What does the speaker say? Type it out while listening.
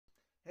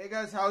Hey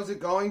guys, how's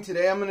it going?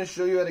 Today I'm going to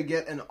show you how to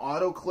get an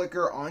auto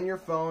clicker on your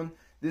phone.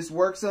 This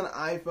works on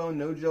iPhone,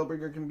 no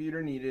jailbreak or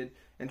computer needed,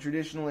 and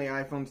traditionally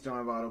iPhones don't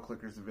have auto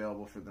clickers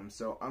available for them.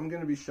 So I'm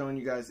going to be showing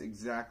you guys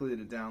exactly how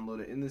to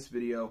download it in this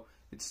video.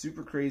 It's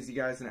super crazy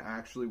guys and it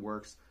actually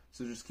works.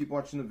 So just keep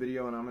watching the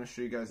video and I'm going to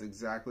show you guys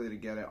exactly how to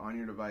get it on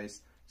your device.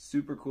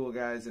 Super cool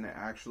guys, and it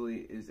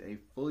actually is a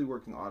fully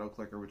working auto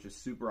clicker, which is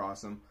super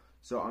awesome.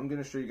 So I'm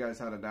going to show you guys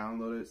how to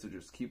download it, so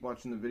just keep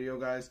watching the video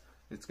guys.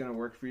 It's going to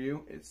work for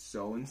you. It's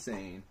so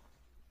insane.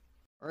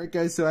 Alright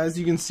guys, so as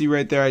you can see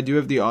right there, I do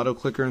have the auto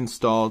clicker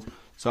installed.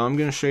 So I'm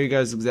going to show you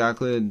guys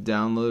exactly how to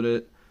download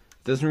it.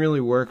 It doesn't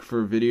really work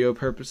for video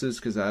purposes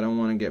because I don't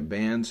want to get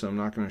banned, so I'm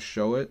not going to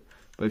show it.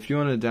 But if you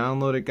want to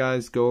download it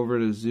guys, go over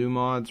to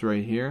ZooMods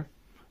right here.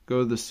 Go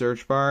to the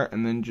search bar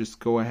and then just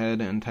go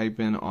ahead and type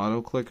in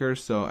auto clicker.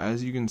 So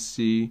as you can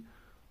see,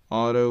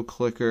 auto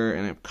clicker,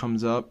 and it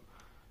comes up.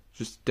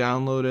 Just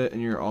download it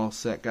and you're all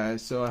set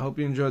guys. So I hope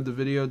you enjoyed the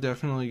video.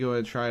 Definitely go ahead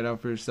and try it out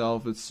for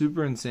yourself. It's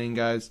super insane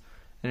guys,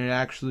 and it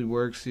actually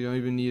works. You don't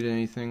even need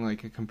anything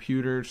like a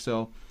computer,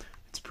 so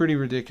it's pretty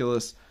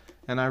ridiculous.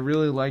 And I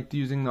really liked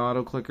using the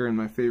auto clicker in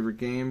my favorite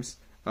games.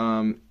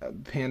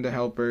 Panda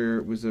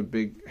Helper was a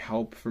big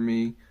help for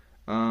me.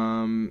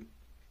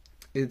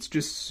 It's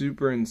just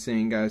super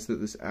insane guys that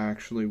this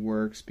actually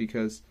works,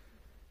 because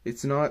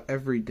it's not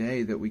every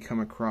day that we come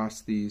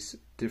across these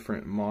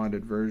different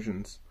modded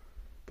versions.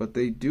 But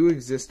they do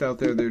exist out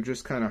there. They're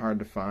just kind of hard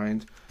to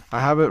find. I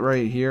have it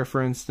right here, for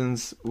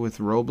instance, with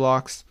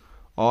Roblox.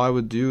 All I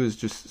would do is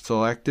just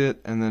select it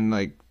and then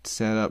like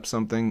set up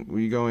something.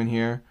 We go in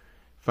here,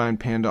 find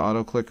Panda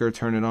Auto Clicker,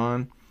 turn it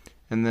on,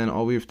 and then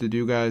all we have to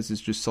do guys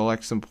is just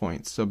select some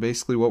points. So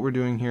basically what we're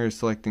doing here is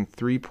selecting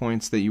 3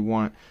 points that you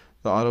want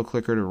the auto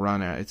clicker to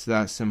run at. It's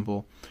that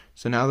simple.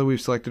 So now that we've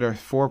selected our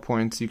 4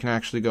 points, you can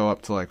actually go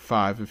up to like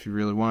 5 if you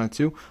really wanted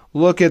to.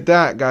 Look at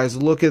that guys,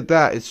 look at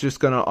that. It's just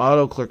gonna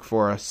auto click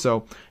for us.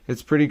 So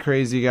it's pretty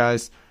crazy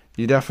guys.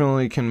 You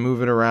definitely can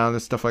move it around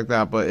and stuff like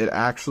that, but it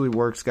actually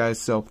works guys.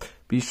 So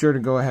be sure to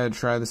go ahead and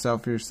try this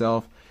out for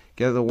yourself.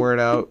 Get the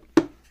word out.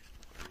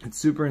 It's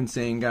super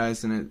insane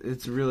guys, and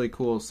it's really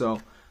cool.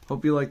 So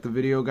hope you liked the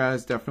video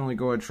guys. Definitely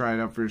go ahead and try it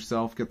out for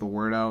yourself. Get the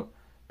word out,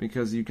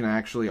 because you can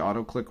actually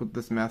auto click with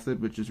this method,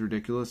 which is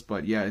ridiculous.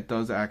 But yeah, it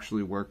does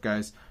actually work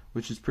guys,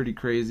 which is pretty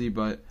crazy.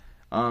 But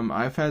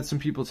I've had some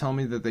people tell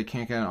me that they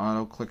can't get an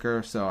auto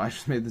clicker, so I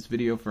just made this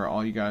video for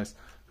all you guys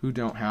who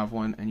don't have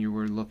one and you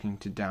were looking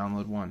to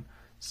download one.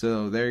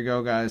 So there you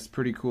go guys,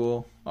 pretty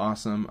cool,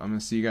 awesome. I'm gonna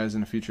see you guys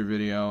in a future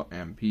video,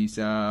 and peace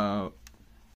out.